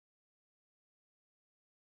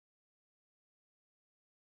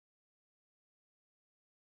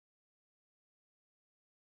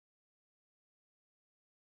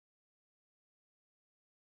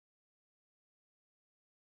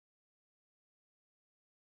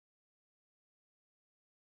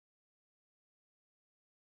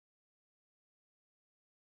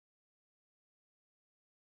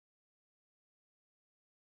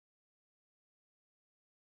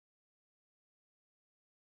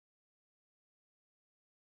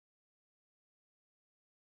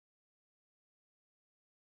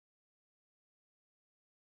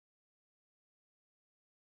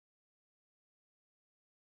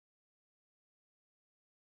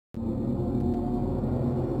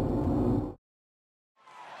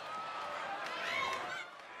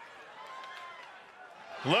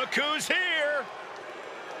Look who's here.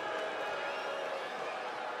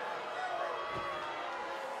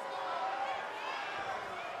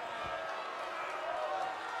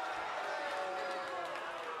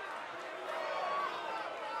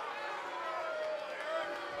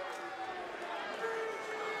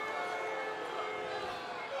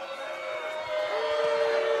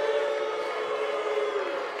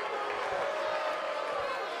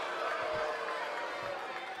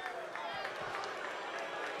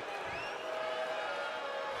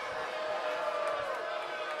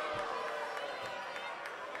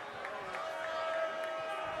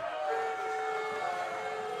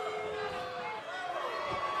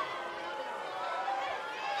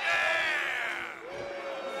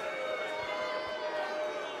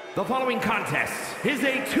 The following contest is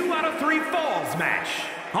a 2 out of 3 falls match.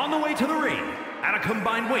 On the way to the ring, at a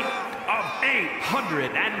combined weight of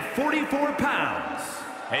 844 pounds.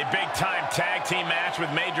 A big-time tag team match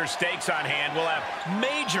with major stakes on hand will have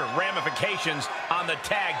major ramifications on the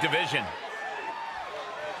tag division.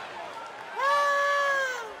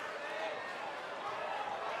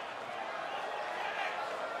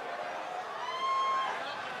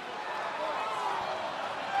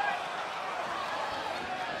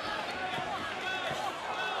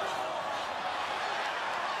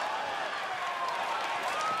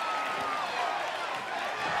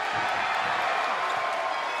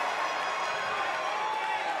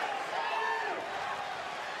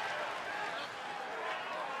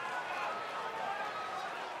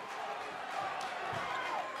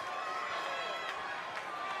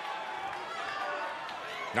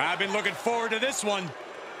 I've been looking forward to this one.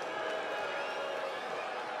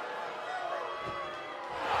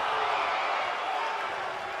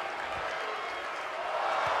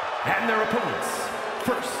 And their opponents,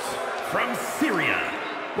 first from Syria,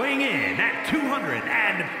 weighing in at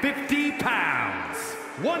 250 pounds,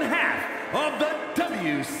 one half of the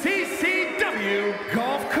WCCW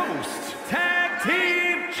Gulf Coast Tag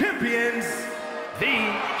Team Champions,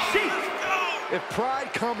 the Sheik. If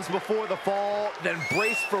pride comes before the fall, then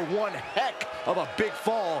brace for one heck of a big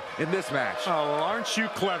fall in this match. Oh, well, aren't you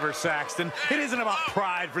clever, Saxton? It isn't about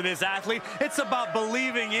pride for this athlete. It's about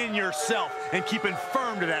believing in yourself and keeping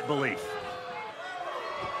firm to that belief.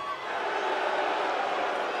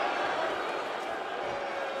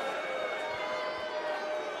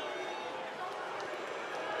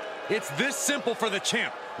 It's this simple for the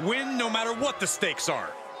champ. Win no matter what the stakes are.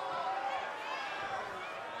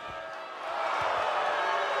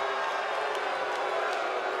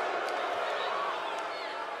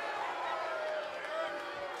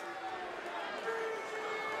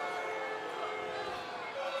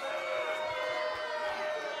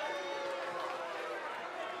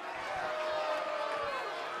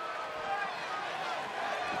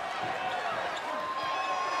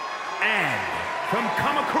 And from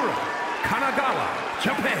Kamakura, Kanagawa,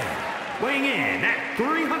 Japan, weighing in at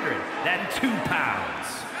 302 pounds,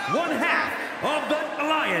 one half of the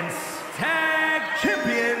Alliance Tag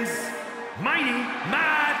Champions, Mighty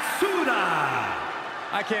Matsuda.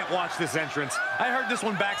 I can't watch this entrance. I heard this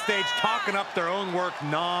one backstage talking up their own work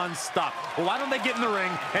non-stop. Well, why don't they get in the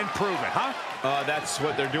ring and prove it, huh? That's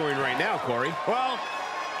what they're doing right now, Corey. Well,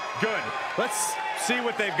 good. Let's see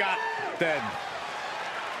what they've got then.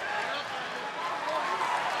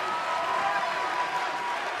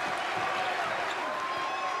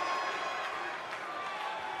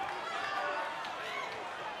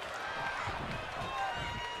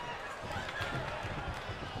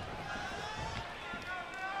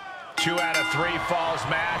 Two out of 3 falls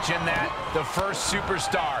match in that the first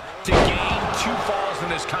superstar to gain 2 falls in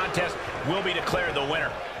this contest will be declared the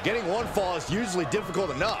winner. Getting one fall is usually difficult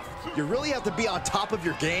enough. You really have to be on top of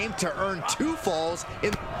your game to earn 2 falls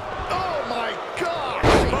in... Oh my gosh!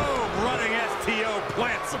 Boom, running STO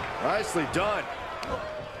plants him. Nicely done.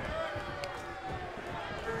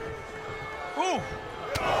 Ooh.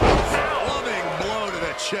 Loving blow to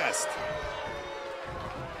the chest.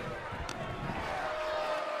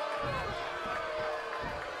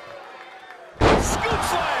 Scoop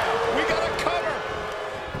slam! We got a cover!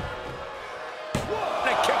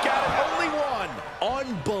 A kick out of only one.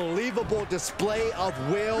 Unbelievable display of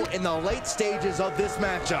will in the late stages of this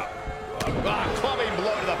matchup. Clubbing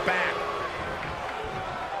blow to the back.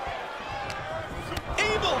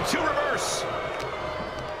 Able to reverse.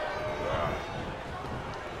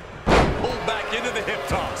 Pulled back into the hip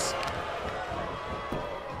toss.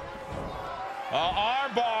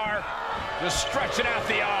 Arm bar. Just stretching out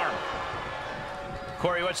the arm.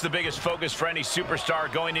 Corey, what's the biggest focus for any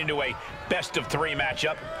superstar going into a best-of-3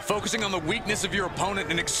 matchup? Focusing on the weakness of your opponent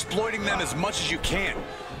and exploiting them as much as you can.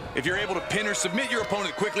 If you're able to pin or submit your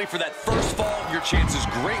opponent quickly for that first fall, your chances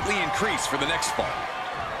greatly increase for the next fall.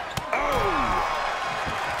 Oh!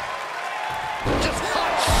 Just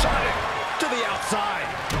hot-shot it to the outside.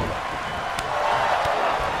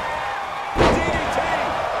 DDT!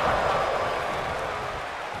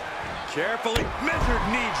 Carefully measured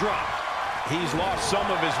knee drop. He's lost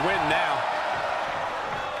some of his wind now.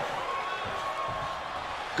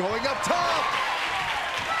 Going up top.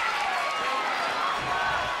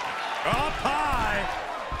 Up high.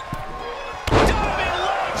 Diving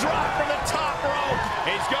low drop from the top rope.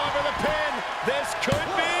 He's going for the pin. This could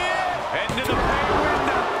be it. Into the pay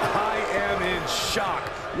window. I am in shock.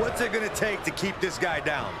 What's it going to take to keep this guy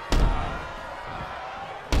down?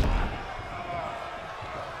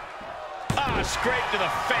 Scrape to the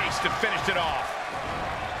face to finish it off.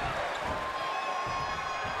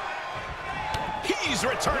 He's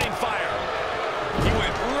returning fire. He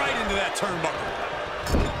went right into that turnbuckle.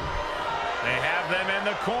 They have them in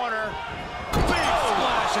the corner. Big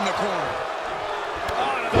splash in the corner.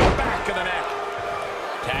 Onto the back of the neck.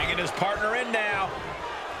 Tagging his partner in now.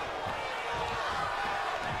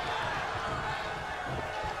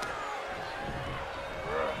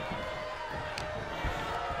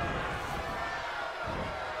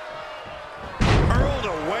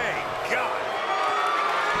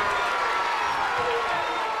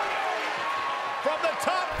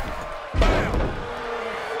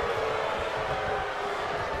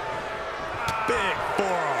 Big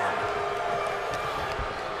forearm.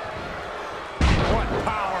 What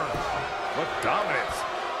power. What dominance.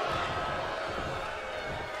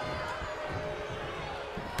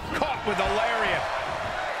 Caught with a lariat.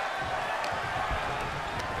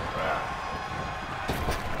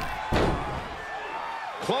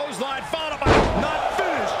 Clothesline followed by... Not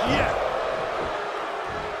finished yet.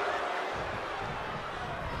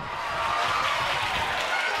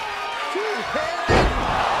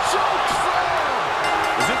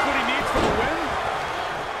 Is this what he needs for the win?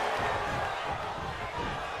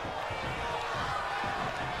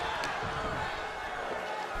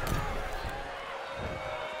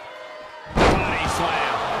 Body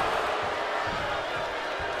slam.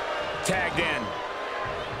 Tagged in.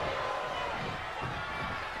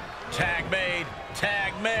 Tag made.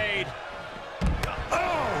 Tag made.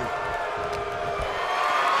 Oh!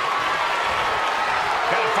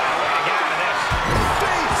 Gotta find a way to get out of this.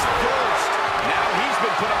 Face first. Now he's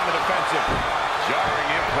been put on the defensive. Jarring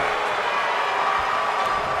impact.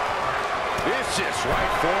 Vicious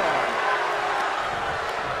right forearm.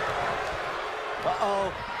 Uh-oh.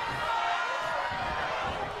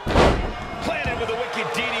 Planted with a wicked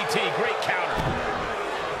DDT. Great counter.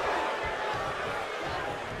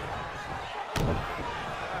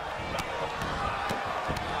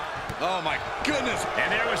 Oh, my goodness.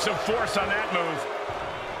 And there was some force on that move.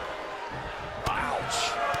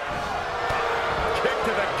 Ouch. Kick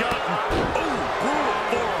to the gut. Ooh, brutal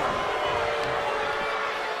forearm.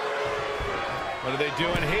 What are they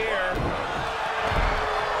doing here?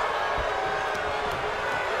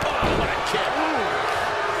 Oh, what a kick.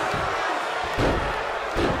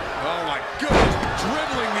 Oh, my goodness.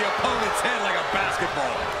 Dribbling the opponent's head like a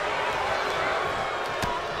basketball.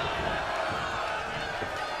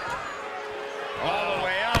 All the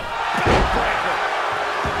way up. Backbreaker.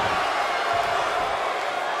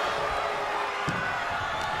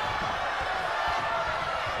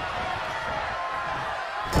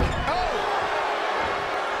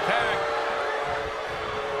 Tag.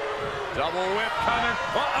 Double whip coming.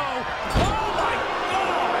 Uh-oh. Oh, my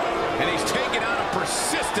God. And he's taken on a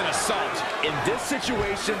persistent assault. In this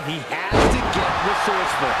situation, he has to get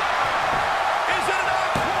resourceful. Is it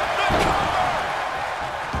enough? The cover.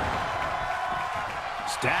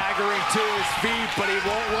 Staggering to his feet, but he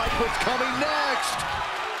won't like what's coming next.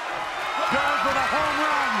 Going for the home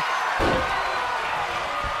run.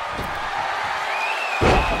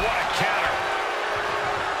 Oh, what a counter.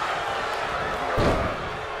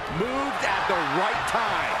 Moved at the right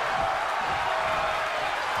time.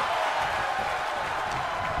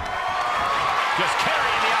 Just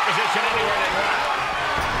carrying the opposition anywhere they want.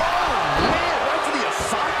 Oh, man, right to the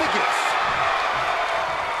esophagus.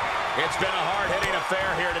 It's been a hard-hitting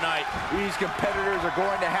affair here tonight. These competitors are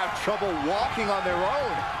going to have trouble walking on their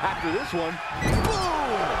own after this one.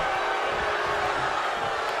 Boom!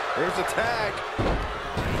 There's a tag.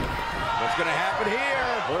 What's going to happen here?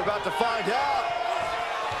 We're about to find out.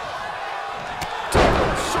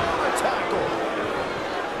 Shoulder tackle.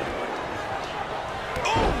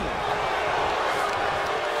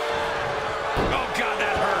 Oh, God,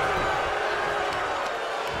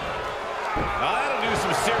 That'll do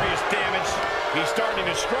some serious damage. He's starting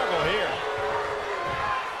to struggle here.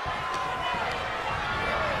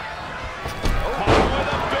 With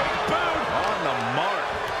a big boot. On the mark.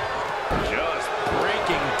 Just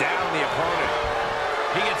breaking down the opponent.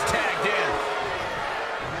 He gets tagged in.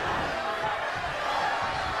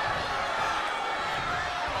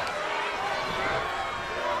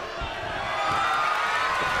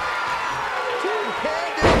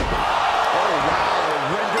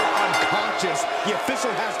 The official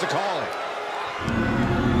has to call it.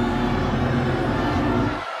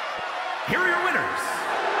 Here are your winners.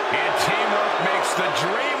 And teamwork makes the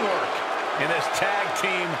dream work in this tag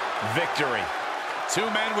team victory. Two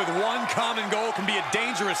men with one common goal can be a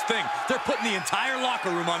dangerous thing. They're putting the entire locker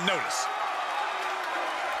room on notice.